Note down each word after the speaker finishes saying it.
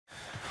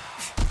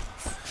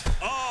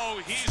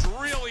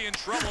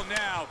trouble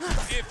now.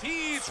 If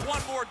he eats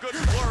one more good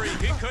flurry,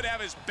 he could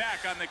have his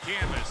back on the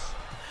canvas.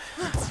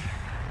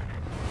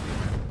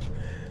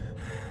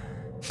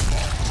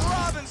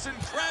 Robinson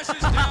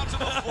crashes down to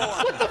the floor.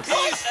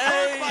 He's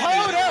hurt by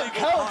the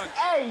illegal punch.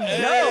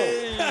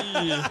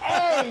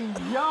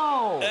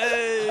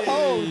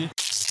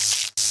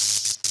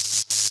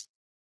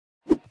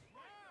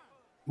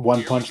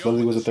 One punch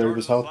literally was a third of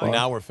his health bar.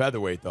 Now we're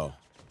featherweight, though.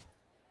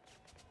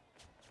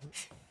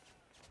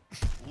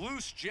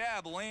 Loose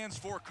jab lands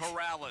for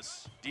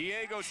Corrales.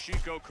 Diego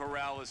Chico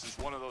Corrales is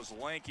one of those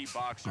lanky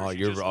boxers. Oh,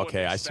 you're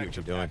okay. I see what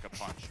you're doing.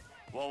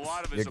 Well, a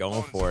lot of his You're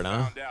going for it,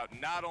 huh? found out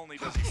not only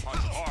does he punch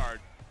hard,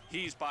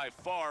 he's by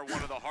far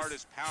one of the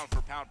hardest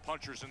pound-for-pound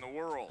punchers in the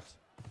world.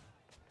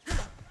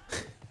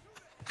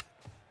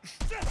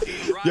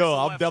 Yo,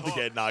 I'm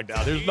definitely getting knocked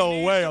out. There's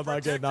no way I'm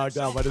not getting knocked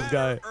out by this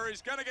guy. Or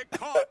he's gonna get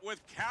caught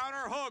with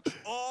counter hooks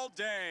all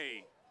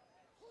day.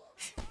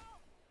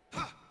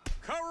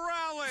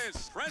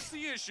 Corrales press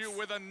the issue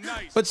with a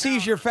nice. But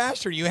Ceez, you're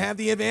faster. You have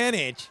the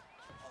advantage.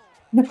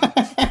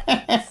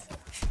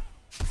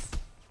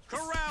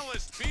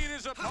 Corrales beat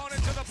his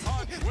opponent to the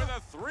punch with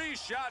a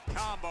 3-shot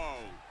combo.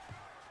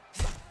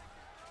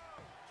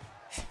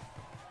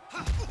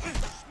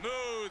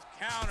 Smooth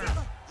counter.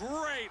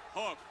 Great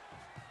hook.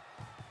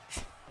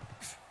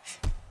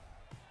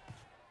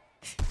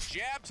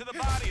 Jab to the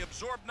body,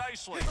 absorbed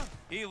nicely.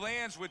 He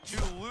lands with 2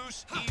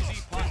 loose,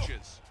 easy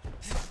punches.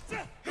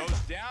 Goes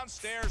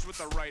downstairs with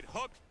the right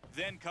hook,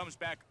 then comes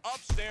back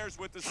upstairs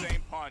with the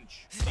same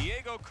punch.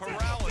 Diego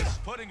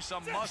Corrales putting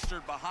some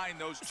mustard behind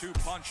those 2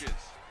 punches.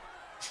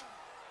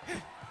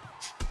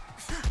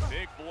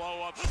 Big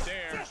blow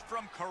upstairs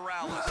from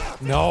Corrales.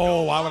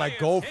 No, why would I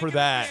go for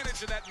that?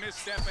 Advantage of that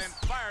misstep and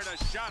fired a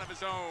shot of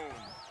his own.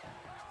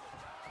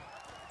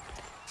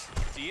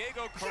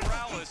 Diego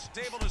Corrales is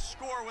able to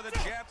score with a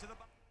jab to the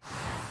body.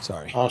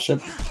 Sorry. Oh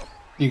shit.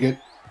 You good?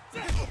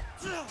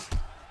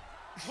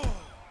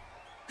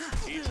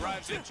 He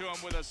drives into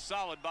him with a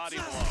solid body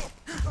blow.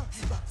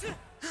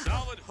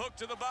 Solid hook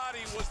to the body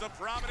was the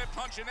prominent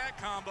punch in that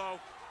combo.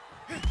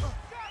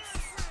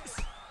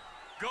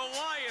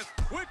 Goliath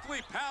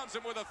quickly pounds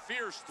him with a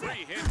fierce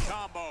 3-hit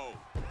combo.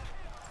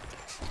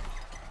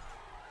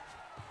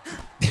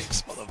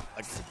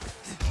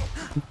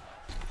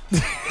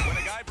 When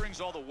a guy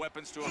brings all the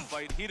weapons to a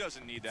fight, he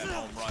doesn't need that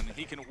home run.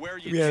 He can wear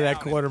you down. That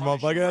quarter,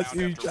 motherfucker. That's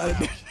you trying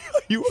to do.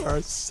 You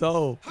are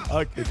so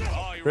fucking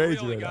crazy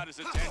really right got now. his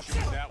attention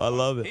with that I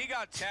love it. He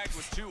got tagged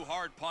with 2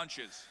 hard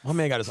punches. My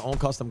man got his own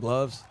custom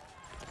gloves.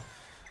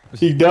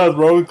 He does,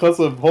 bro. He cuts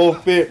a whole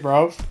fit,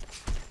 bro.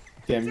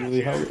 Damn, you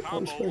really held it.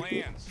 Combo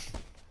lands.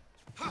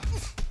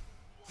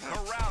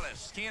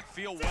 Corrales can't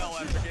feel well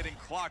after getting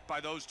clocked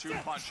by those 2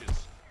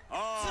 punches.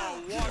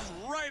 Oh, walks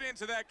right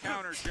into that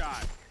counter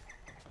shot.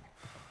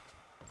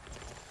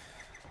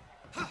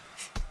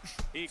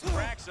 He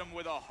cracks him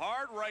with a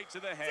hard right to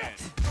the head.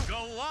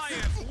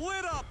 Goliath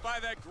lit up by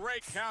that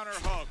great counter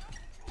hook.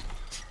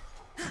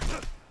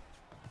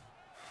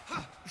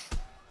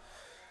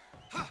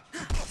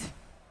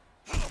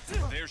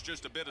 There's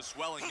just a bit of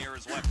swelling near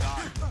his left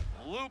eye.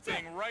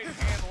 Looping right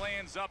hand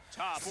lands up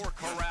top for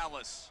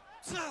Corrales.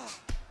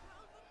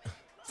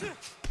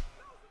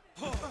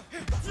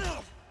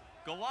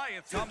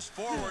 Goliath comes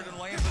forward and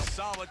lands a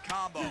solid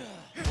combo.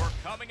 We're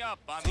coming up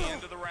on the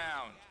end of the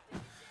round.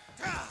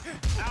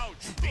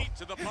 Ouch, beat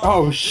to the punch.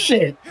 Oh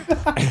shit.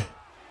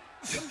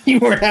 You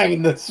were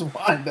having this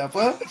wind up,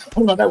 huh?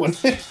 Hold on, that one.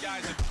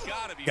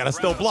 Gotta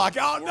still block.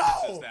 Oh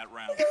no!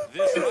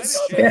 This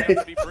fight is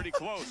to be pretty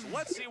close.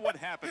 Let's see what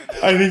happened.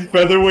 I think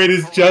featherweight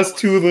is just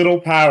too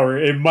little power.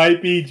 It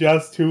might be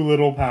just too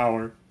little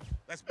power.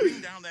 Let's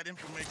bring down that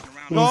information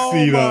around. Oh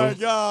see my those.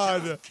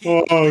 god!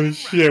 Oh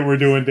shit, we're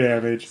doing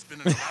damage.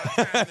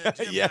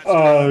 Yeah.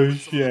 Oh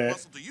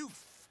shit.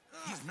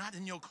 He's not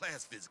in your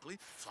class physically,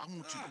 so I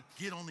want you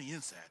to get on the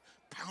inside,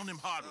 pound him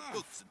hard with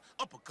hooks and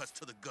uppercuts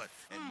to the gut,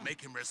 and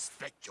make him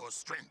respect your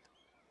strength.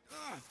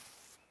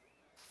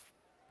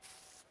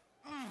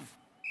 I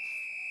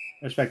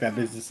respect that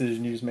business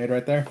decision you just made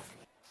right there.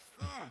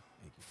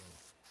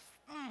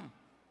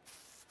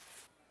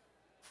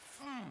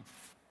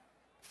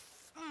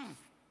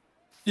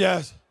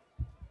 Yes.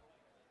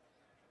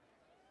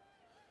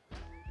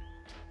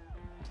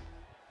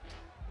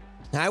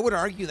 I would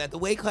argue that the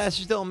weight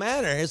classes don't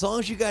matter. As long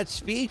as you got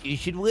speed, you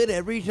should win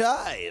every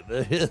time.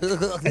 You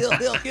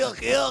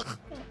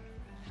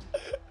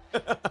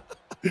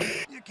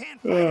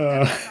can't fight it if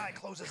that guy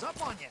closes up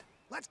on you.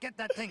 Let's get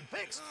that thing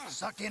fixed.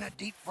 Suck in a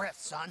deep breath,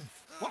 son.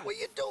 What were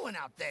you doing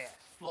out there?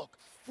 Look,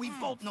 we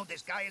both know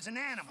this guy is an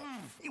animal.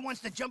 He wants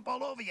to jump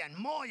all over you and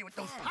maul you with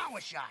those power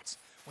shots.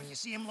 When you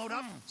see him load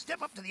up,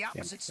 step up to the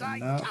opposite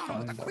side and counter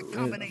with a quick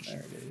combination.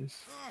 There it is.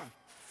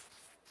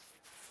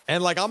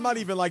 And like, I'm not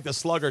even like the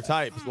slugger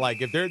type.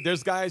 Like, if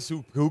there's guys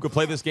who could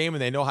play this game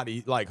and they know how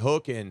to like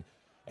hook and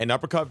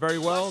uppercut very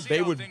well,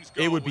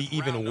 it would be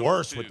even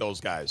worse with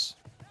those guys.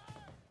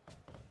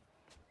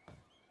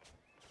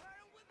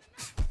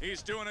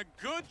 He's doing a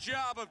good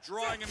job of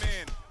drawing him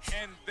in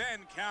and then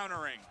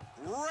countering.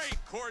 Great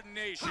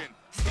coordination.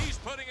 He's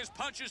putting his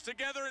punches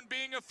together and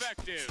being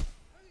effective.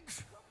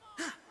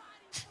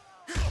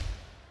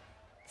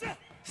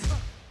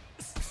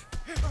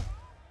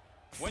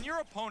 When your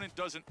opponent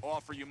doesn't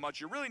offer you much,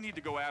 you really need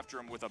to go after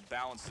him with a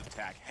balanced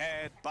attack.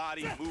 Head,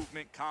 body,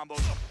 movement,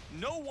 combos.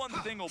 No one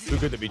thing will be too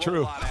good to be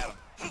true.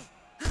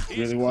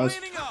 He's really was.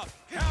 cleaning up,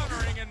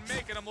 countering, and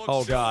making him look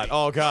Oh God! silly.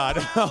 Oh God!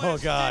 Oh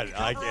God!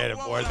 I can't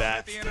afford that.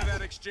 At the end of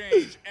that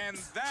exchange, and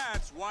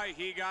that's why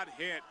he got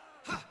hit.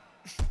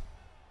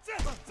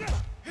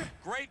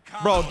 Great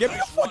combo. Bro, get me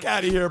the fuck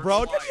out of here,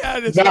 bro. Get me out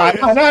of this. No.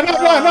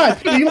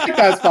 You like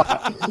that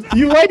spot.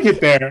 You like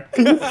it there.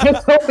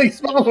 That's the only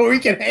spot where we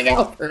can hang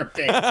out for a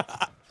bit.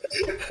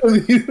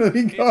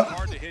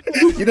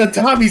 You know,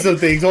 Tommy some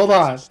things. Hold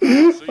on.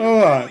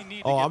 Hold on.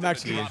 Oh, I'm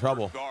actually in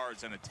trouble.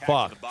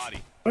 Fuck.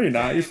 Oh, you're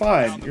not. You're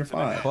fine. You're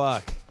fine.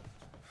 Fuck.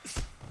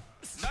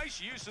 Nice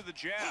use of the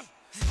jab.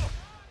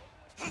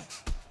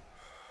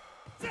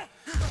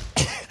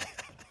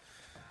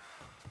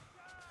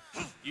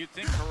 You'd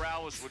think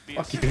Corrales would be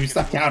Fuck you,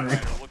 stop countering.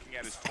 looking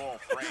at his tall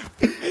frame.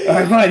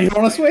 Alright, fine. You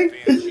want to swing?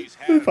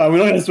 Fine, we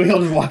don't got to swing. I'll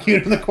just walk you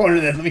into the corner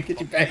then. Let me get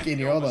you back in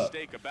here. Hold up.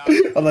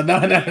 Hold on. No.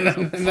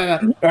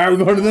 Alright, we're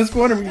going to this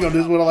corner. We can go to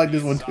this one. I like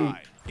this one too.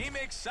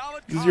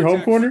 This is your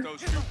home corner?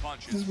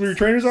 This is where your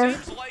trainers are?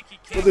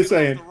 What are they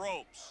saying?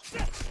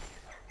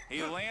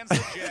 He lands a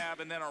jab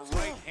and then a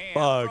right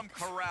hand from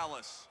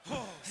Corrales.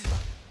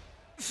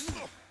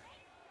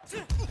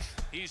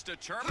 He's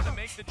determined to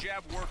make the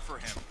jab work for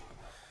him.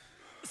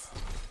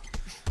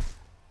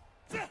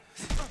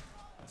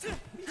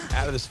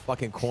 Out of this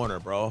fucking corner,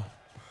 bro. All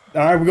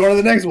right, we're going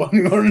to the next one.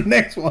 We're going to the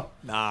next one.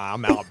 Nah,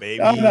 I'm out, baby.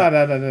 No.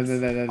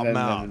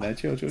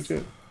 Chill.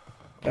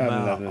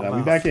 No.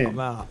 We back in. I'm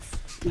out.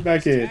 We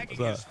back in.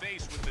 What's up?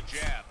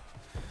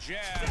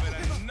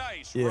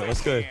 Nice Yeah,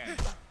 what's good?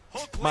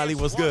 Miley,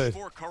 what's good?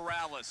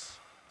 Corrales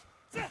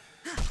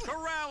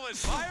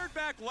fired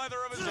back leather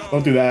of his own.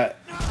 Don't do that.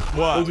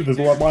 What? Don't do this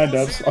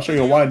wind-ups. I'll show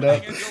you a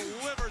wind-up.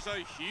 Delivers a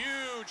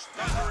huge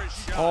thunderous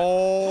shot.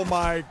 Oh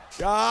my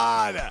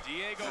God.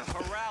 Diego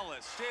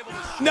Corrales able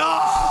to No!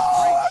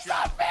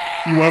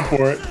 You went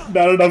for it.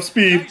 Not enough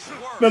speed.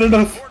 Not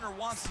enough. Corner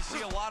wants to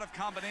see a lot of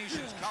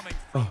combinations coming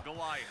from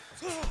Goliath.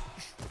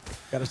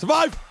 Gotta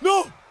survive.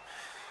 No!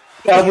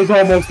 That was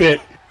almost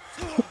it.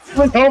 That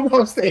was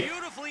almost it.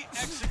 Beautifully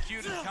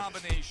executed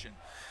combination.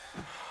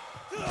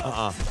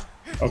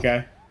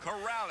 Okay.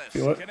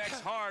 Corrales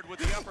connects hard with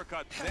the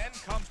uppercut, then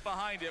comes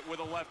behind it with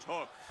a left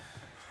hook.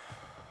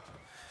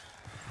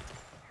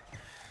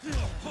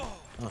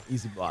 Oh,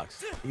 easy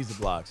blocks. Easy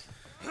blocks.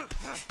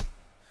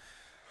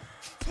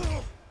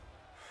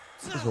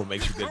 This is what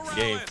makes you good at the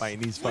game,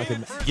 fighting these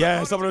fucking...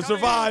 Yes, I'm gonna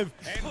survive!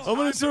 I'm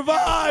gonna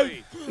survive!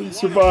 He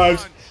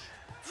survives.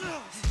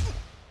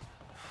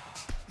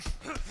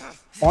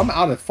 Oh, I'm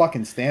out of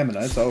fucking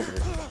stamina. It's over.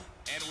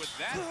 And with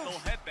that, they'll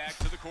head back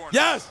to the corner.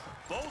 Yes!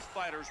 Both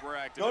fighters were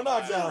active No in the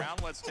last knockdown.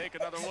 round. Let's take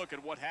another look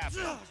at what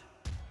happened.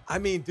 I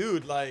mean,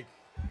 dude, like,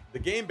 the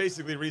game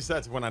basically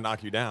resets when I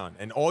knock you down,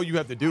 and all you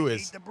have to do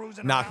is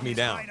knock me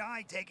down.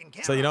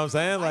 So you know what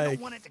I'm saying? Like,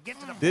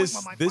 this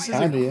is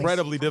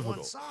incredibly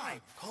difficult.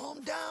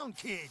 Calm down,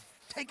 kid.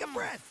 Take a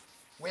breath.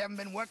 We haven't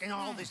been working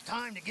all this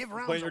time to give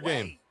rounds Playing your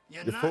away. game.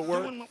 You're Your not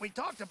footwork doing what we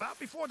talked about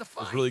before the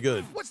fight. was really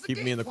good. What's the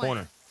Keeping me in the game plan?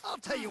 corner. I'll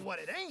tell you what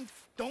it ain't.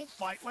 Don't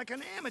fight like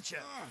an amateur.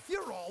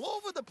 You're all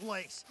over the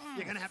place.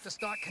 You're gonna have to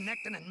start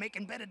connecting and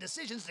making better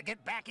decisions to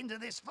get back into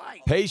this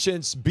fight.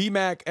 Patience,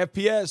 BMAC,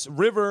 FPS,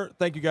 River.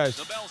 Thank you guys.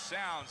 The bell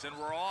sounds, and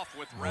we're off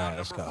with All right, round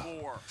let's number go.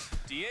 4.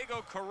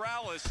 Diego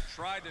Corrales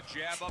tried to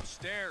jab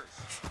upstairs.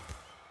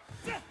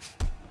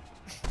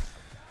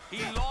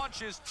 He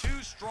launches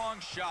 2 strong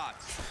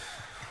shots.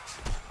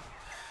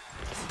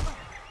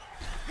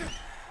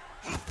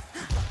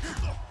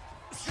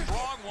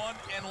 Strong one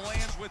and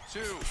lands with 2.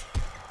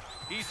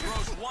 He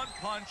throws 1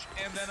 punch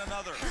and then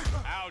another.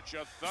 Ouch,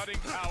 a thudding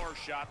power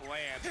shot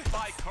lands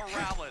by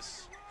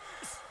Corrales.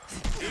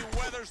 He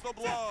weathers the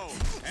blow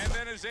and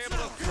then is able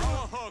to throw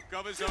a hook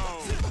of his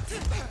own.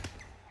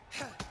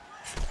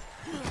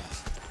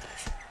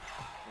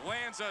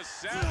 Lands a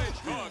savage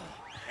hook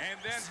and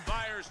then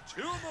fires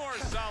 2 more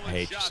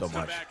solid shots so to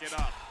much. back it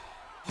up.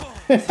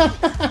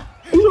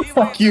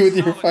 Fuck you with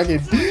your fucking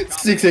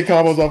 6-hit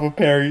combos off of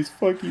parries.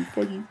 Fuck you.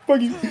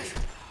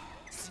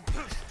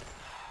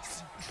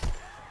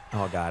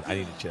 Oh, God, I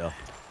need to chill.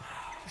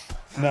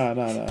 No.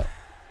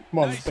 Come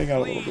on, let's bang out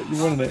a little bit.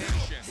 You're winning it.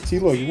 See,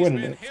 look, you're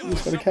winning it. You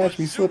just gotta catch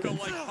me slipping.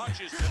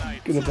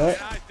 Good at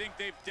that. I think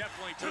they've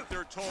definitely took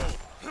their toll.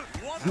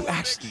 You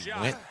actually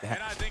went that.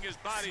 And I think his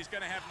body's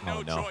gonna have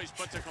no choice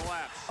but to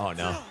collapse. Oh,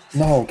 no.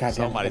 No, goddamn.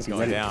 Somebody's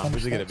going down.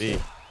 Who's it going to be?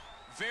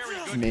 Very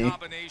good Me.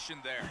 combination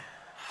there.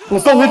 Well,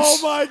 so Oh,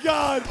 my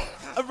God.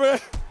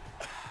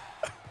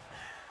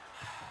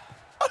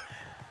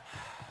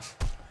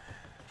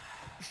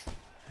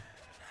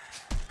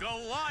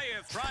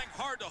 Goliath trying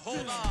hard to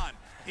hold on.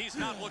 He's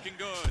not looking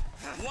good.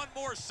 1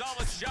 more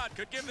solid shot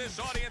could give this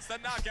audience the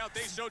knockout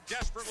they so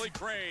desperately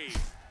crave.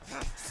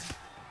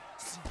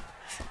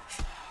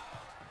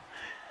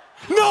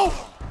 No!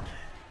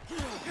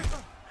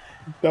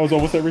 That was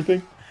almost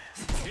everything.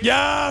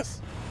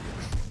 Yes!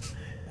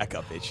 Back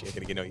up, bitch. You're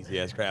gonna get no easy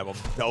ass grab him.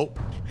 Nope.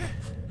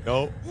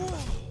 Nope.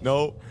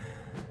 Nope.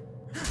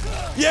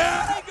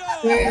 Yeah!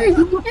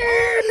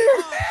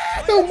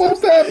 It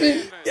almost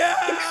happened.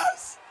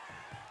 Yes!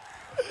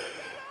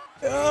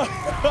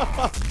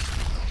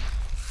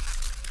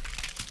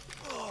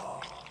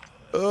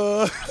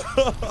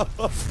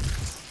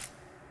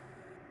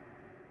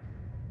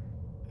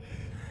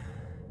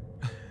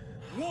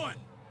 1,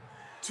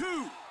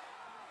 2.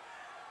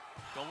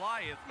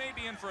 Goliath may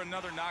be in for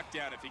another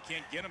knockdown if he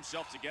can't get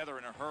himself together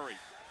in a hurry.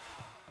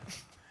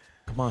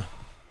 Come on.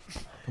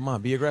 Come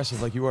on, be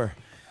aggressive like you were.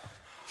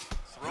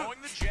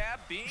 Throwing the jab,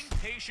 being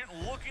patient,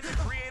 looking to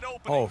create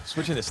openings. Oh,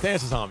 switching the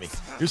stances on me.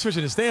 You're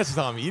switching the stances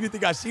on me. You didn't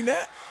think I seen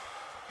that?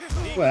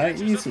 Well,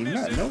 you see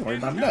nothing. Don't worry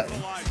about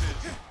nothing.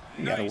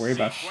 You gotta worry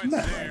about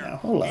nothing right now.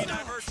 Hold up.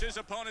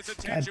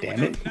 God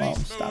damn it. Come on,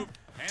 stop.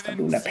 Stop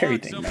doing that parry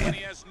thing, man.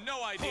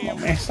 Come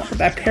on, man. Stop with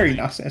that parry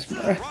nonsense,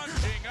 bro.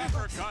 Crunching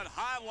uppercut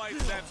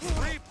highlights that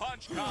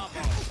three-punch combo.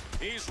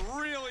 He's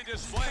really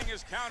displaying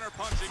his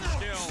counter-punching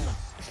skills.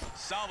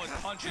 Solid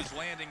punches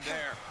landing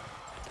there.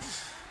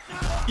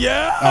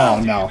 Yeah!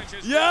 Oh, no.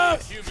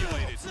 Yes!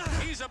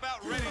 He's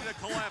about ready to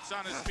collapse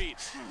on his feet.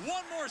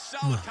 One more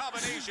solid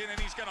combination and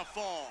he's gonna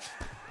fall.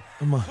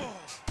 Come on.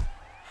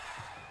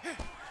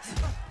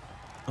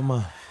 Come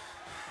on.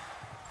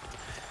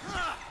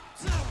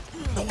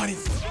 Nobody.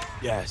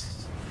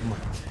 Yes.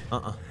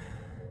 Come on.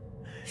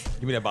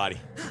 Give me that body.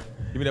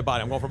 Give me that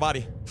body. I'm going for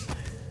body.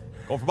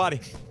 Going for body.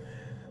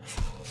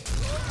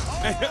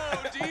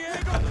 Oh,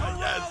 Diego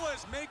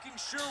Corrales making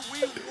sure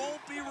we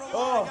won't be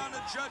relying on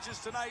the judges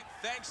tonight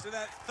thanks to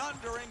that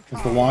thundering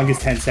It's the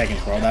longest 10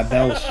 seconds, bro. That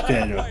bell should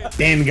have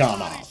been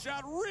gone off.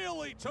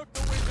 really took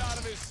the wind out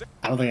of his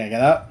I don't think I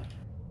got up.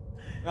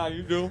 Nah,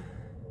 you do.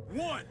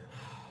 1,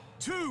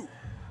 2,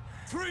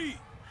 3,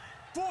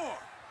 4,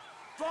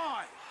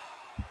 5.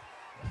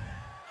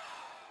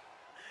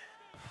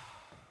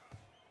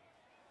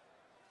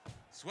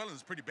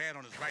 Swelling's pretty bad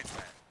on his right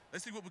side.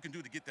 Let's see what we can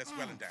do to get that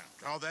swelling down.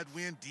 Draw that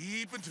wind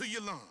deep into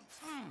your lungs.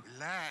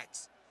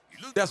 Relax. You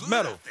look That's good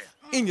metal out there.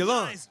 in your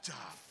lungs. Nice job.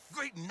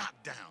 Great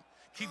knockdown.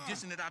 Keep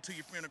dishing it out to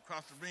your friend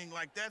across the ring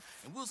like that,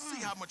 and we'll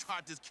see how much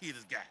heart this kid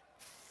has got.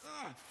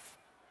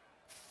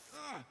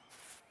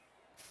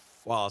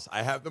 Wallace,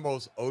 I have the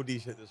most OD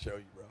shit to show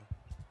you,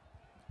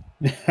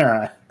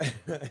 bro.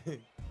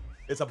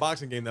 It's a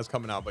boxing game that's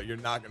coming out, but you're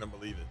not gonna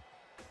believe it.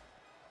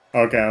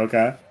 Okay,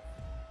 okay.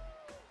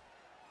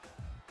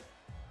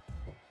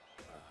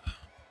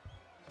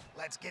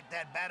 Let's get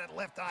that battered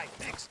left eye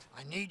fixed.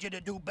 I need you to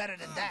do better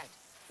than that.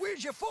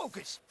 Where's your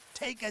focus?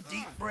 Take a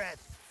deep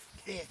breath.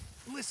 Kid,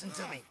 listen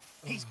to me.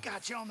 He's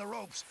got you on the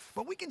ropes,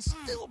 but we can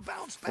still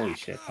bounce back. Holy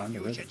shit, on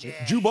your Use rhythm. your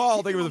jab. Jew ball,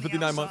 Keep thank you him for the on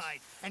 59 months. outside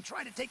and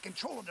try to take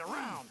control of the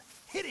round.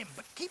 Hit him,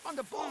 but keep on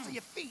the balls of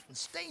your feet and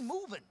stay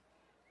moving.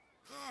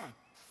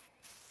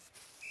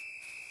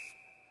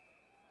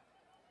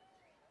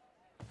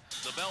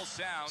 The bell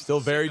sounds. Still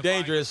very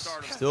signifying the dangerous.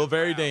 start of the Still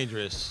very round.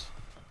 dangerous.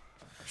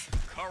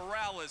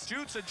 Corrales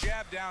shoots a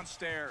jab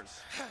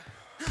downstairs.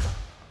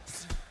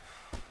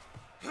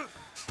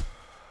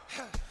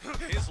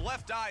 His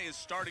left eye is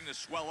starting to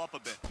swell up a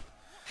bit.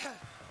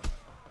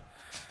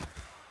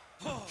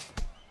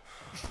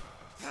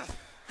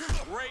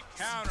 Great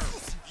counter.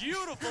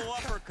 Beautiful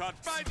uppercut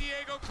by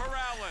Diego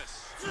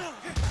Corrales.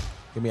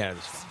 Get me out of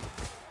this.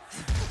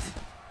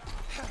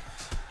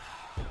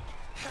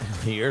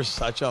 You're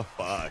such a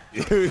fuck,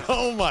 dude.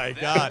 Oh my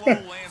god.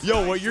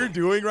 Yo, what you're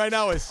doing right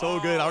now is so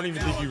good. I don't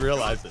even think you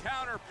realize it.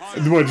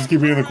 What, just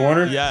keep me in the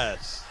corner?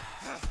 Yes.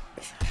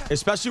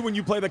 Especially when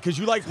you play that, because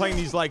you like playing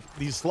these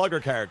slugger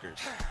characters.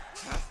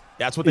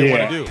 That's what they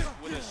want to do.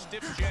 With a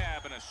stiff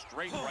jab and a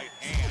straight right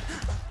hand.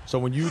 So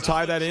when you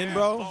tie that in,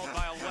 bro,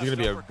 you're gonna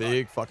be a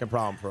big fucking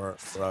problem for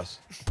us.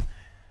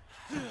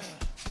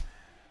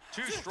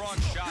 Two strong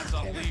shots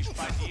unleashed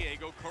by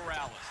Diego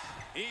Corrales.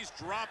 He's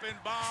dropping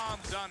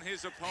bombs on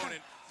his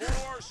opponent.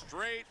 4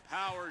 straight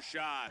power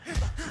shots.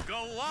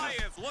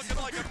 Goliath looking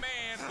like a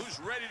man who's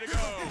ready to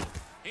go.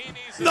 He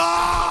needs to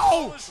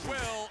control his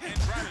will and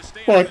try to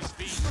stay on his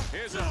feet.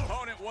 His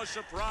opponent was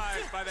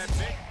surprised by that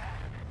big.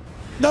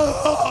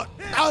 Oh,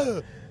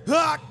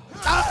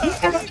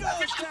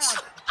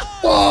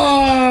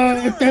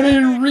 that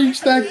didn't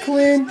reach that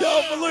clean.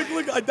 No, but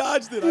look, I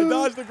dodged it. I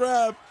dodged the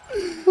grab.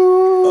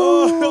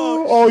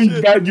 Oh,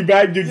 you dashed it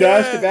back?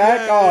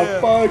 Yeah, Oh,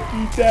 fuck,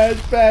 you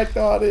dashed back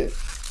on it.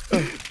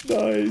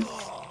 Nice.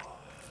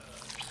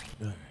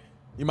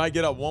 You might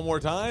get up one more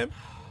time.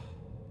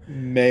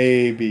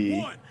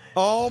 Maybe.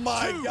 Oh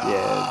my Yeah,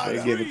 god.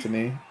 they give it to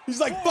me. He's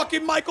like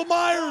fucking Michael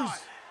Myers.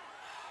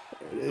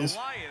 There it is.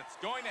 Goliath's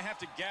going to have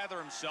to gather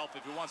himself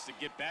if he wants to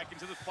get back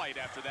into the fight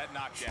after that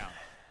knockdown.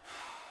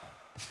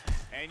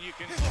 And you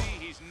can see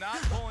he's not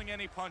pulling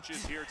any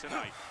punches here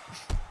tonight.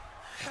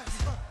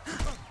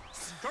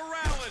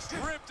 Corrales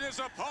ripped his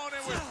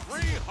opponent with 3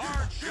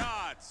 hard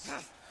shots.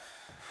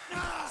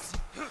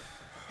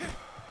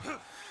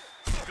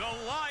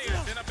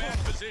 Goliath in a bad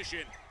position.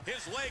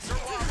 His legs are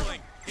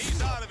wobbling.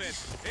 He's out of it.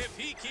 If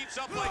he keeps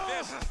up like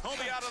this, he'll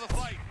be out of the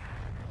fight.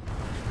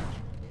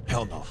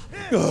 Hell no.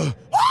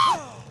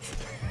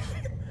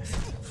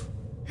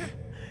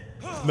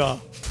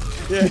 No.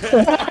 Yeah. He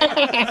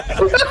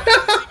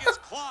gets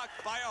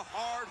clocked by a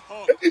hard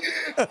hook.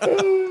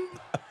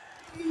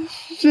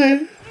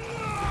 Shit.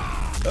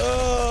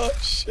 Oh,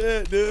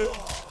 shit, dude.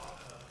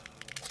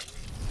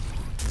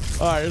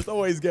 All right, there's no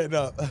way he's getting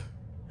up.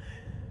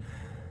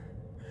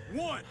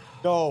 1,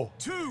 No.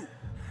 2,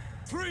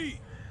 3.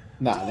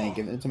 Nah, they ain't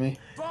giving it to me.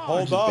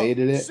 Hold Just up.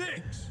 baited it.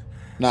 6.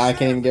 Nah, I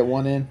can't even get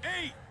one in.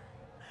 8.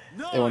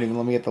 They won't even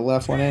let me get the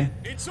left one in.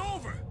 It's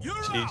over. You're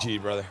GG,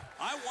 out. brother.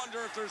 I wonder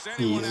if there's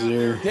anyone out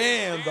Easier. there.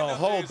 Damn, though.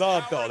 Hold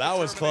up, though. That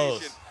was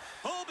close.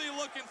 He'll be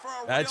looking for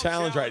a That real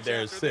challenge right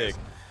there is after this.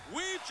 sick.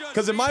 We've just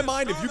Because in my seen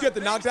mind, if you the get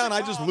the start of knockdown, I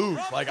things just to lose.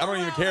 come. Like, I don't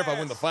even care if I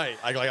win the fight.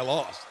 Like I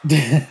lost.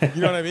 Yeah.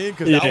 You know what I mean?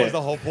 Because that was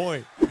the whole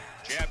point.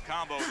 Jab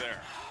combo there.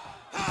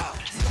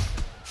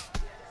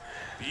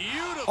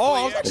 Beautifully Oh,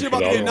 I was actually about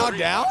to get knocked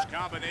down?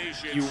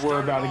 combination. You were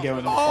about to go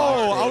into the Oh,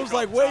 flash. I was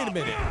like, wait a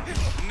minute.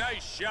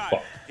 Nice shot.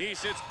 He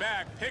sits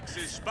back, picks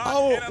his spot.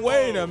 Oh, and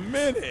wait a unloads.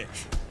 minute.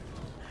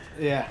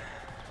 Yeah.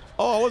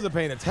 Oh, I wasn't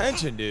paying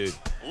attention, dude.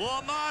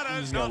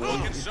 LaMotta's not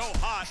looking so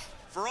hot.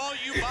 For all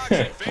you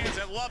boxing fans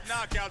that love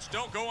knockouts,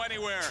 don't go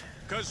anywhere,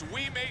 because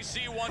we may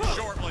see one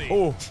shortly.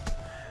 Oh.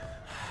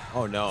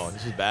 Oh, no.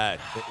 This is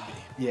bad.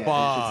 Yeah,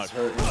 Fuck.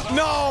 them shits is hurting.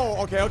 No.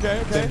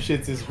 Okay. Them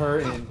shits is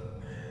hurting.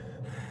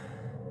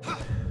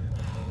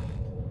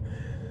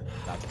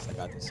 I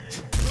got this.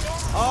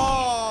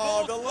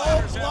 Oh, the low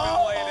Fighters have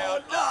been laid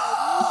out.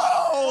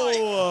 blow.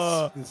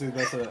 No.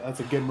 That's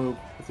a good move.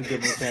 That's a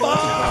good move, man.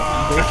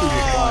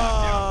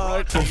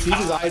 From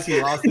Ceez's eyes,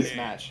 he lost this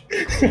match.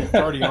 It's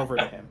already over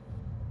to him.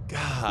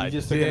 God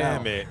just took it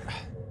damn out. it.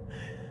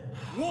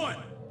 1,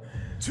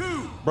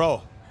 2,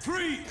 Bro.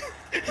 3.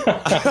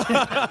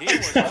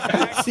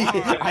 See,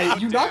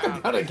 you knock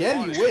him down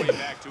again, you win.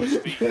 You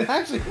can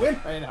actually win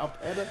right now,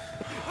 Panda.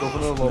 Go for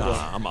the low blow.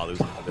 Nah, I'm not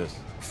losing to this.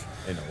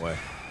 Ain't no way.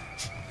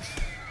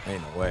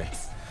 Ain't no way.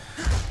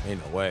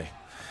 Ain't no way.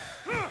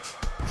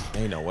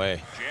 Ain't no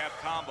way. Jab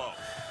combo.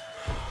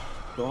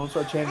 Don't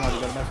start chanting on him.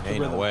 You gotta mess with the Ain't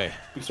no rhythm. way. If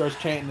he starts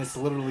chanting, it's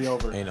literally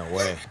over. Ain't no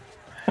way.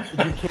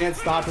 You can't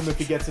stop him if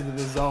he gets into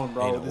this zone,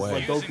 bro. Ain't no This is way.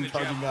 like Using the Goku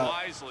charging jab up.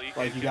 wisely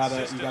Like and you gotta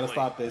consistently.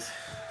 stop this.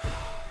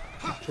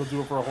 He'll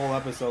do it for a whole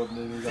episode and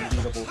then he's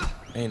unbeatable.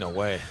 Ain't no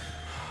way.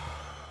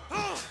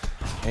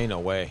 Ain't no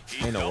way.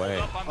 He Ain't no doubled way.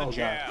 up on the Oh,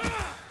 jab. God.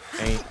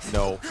 Ain't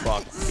no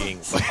fucking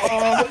way.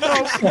 Oh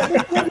no!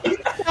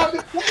 Stop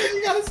it!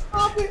 You gotta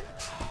stop it!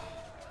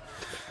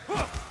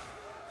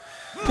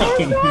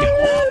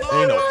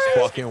 Ain't no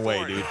fucking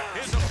way, dude.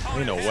 His opponent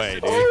Ain't no has way,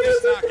 to dude.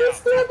 take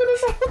this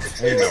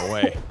knockout. Ain't no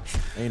way.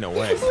 Ain't no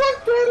way.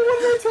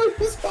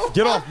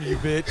 Get off me, you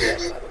bitch.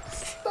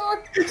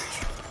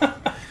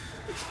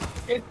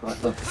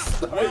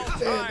 Well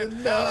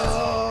timed.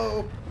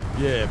 No!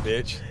 Yeah,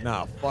 bitch.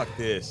 Nah, fuck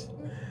this.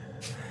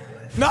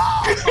 No!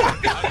 I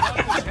thought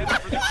he was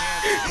headed for the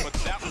canvas, but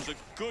that was a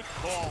good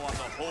call on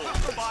the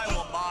hold by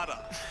LaMotta.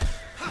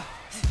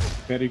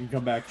 Better you can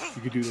come back.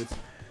 You can do this.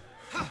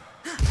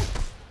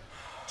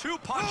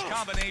 2-punch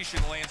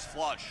combination lands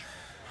flush.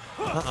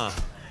 Uh-uh.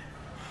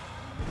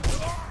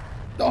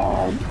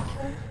 Oh,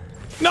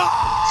 No!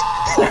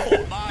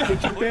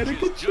 LaMotta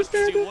clinches just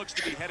as he looks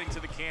to be heading to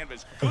the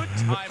canvas. Good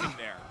timing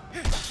there.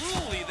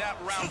 Truly, that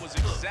round was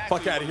exactly.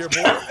 Fuck out of here,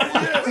 boy.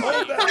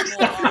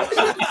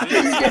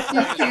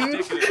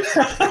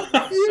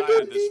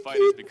 This fight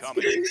is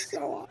becoming.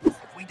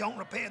 If we don't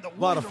repair the wound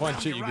Lot of fun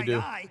around shit your you right can do.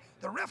 eye,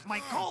 the ref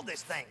might call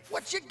this thing.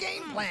 What's your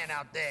game plan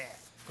out there?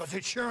 Because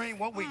it sure ain't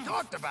what we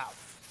talked about.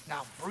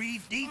 Now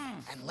breathe deep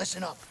and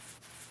listen up.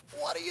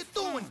 What are you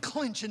doing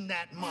clinching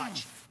that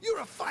much? You're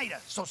a fighter,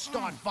 so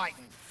start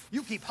fighting.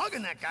 You keep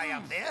hugging that guy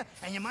out there,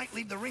 and you might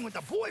leave the ring with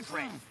the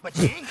boyfriend, but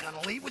you ain't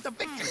gonna leave with the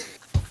victory.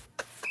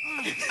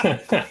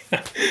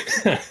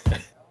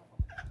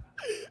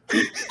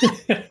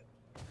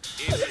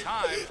 It's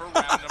time for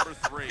round number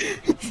 3.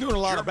 You're doing a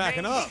lot of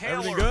backing up. Taylor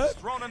Everything good?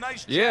 throwing a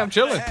nice Yeah, I'm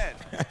jab to the chilling. head.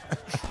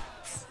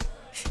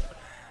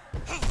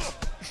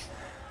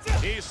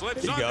 He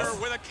slips There you under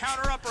go. with a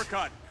counter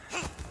uppercut.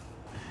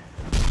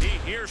 He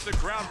hears the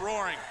crowd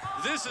roaring.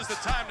 This is the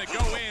time to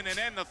go in and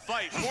end the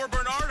fight for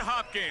Bernard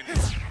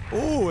Hopkins.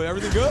 Ooh,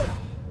 everything good?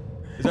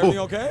 Is everything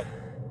okay?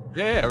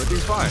 Yeah,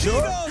 everything's fine.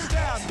 Sure?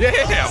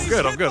 Yeah, I'm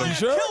good. I'm good. You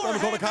sure? Want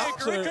to call the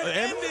cops or It could the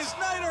end ambulance? his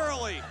night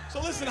early. So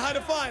listen, how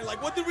to find.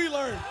 Like, what did we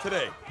learn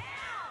today?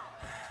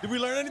 Did we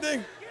learn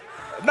anything?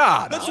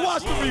 Nah, Let's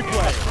watch the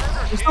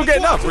replay. we're still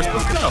getting up. We're still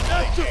getting up.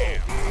 Let's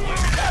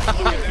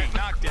look at that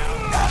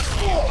knockdown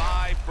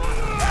by Burger.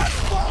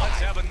 Let's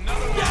have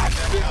another look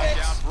at that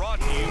knockdown brought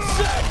to you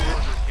by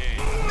Burger King.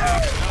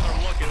 Take another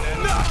look at that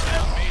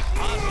knockdown made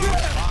possible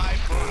by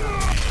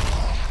Burger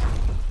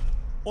King.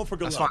 One for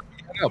good That's luck. fine.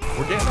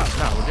 We're getting up.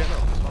 Nah, we're getting up.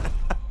 It's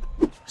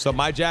fine. So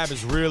my jab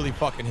is really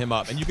fucking him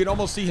up. And you can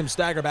almost see him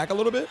stagger back a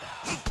little bit.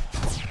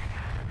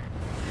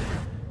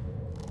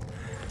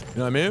 You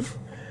know what I mean?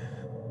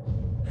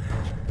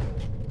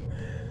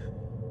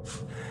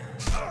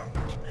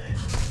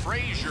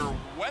 Frazier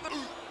weather.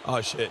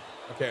 Oh shit.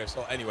 Okay,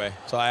 so anyway,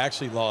 so I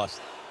actually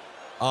lost.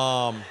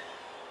 So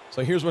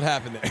here's what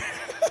happened there.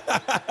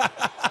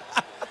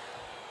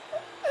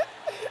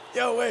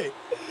 Yo, wait.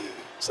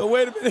 So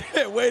wait a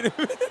minute. Wait a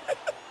minute.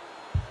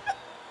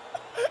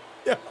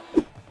 Yo.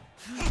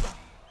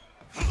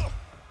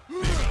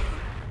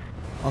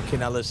 Okay,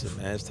 now listen,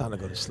 man. It's time to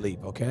go to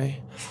sleep,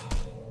 okay?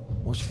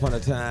 Once upon a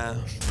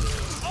time.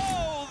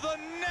 Oh, the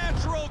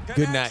natural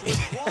Good night.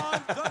 One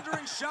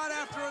thundering shot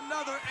after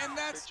another, and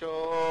that's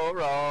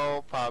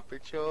Churro, Papa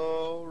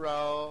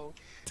Churro.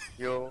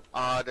 You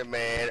are the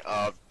man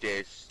of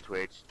this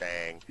Twitch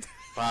thing.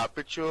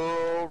 Papa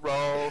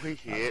Churro, he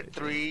hit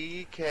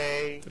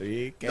 3K.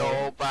 3K.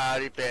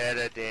 Nobody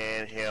better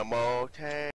than him, oh,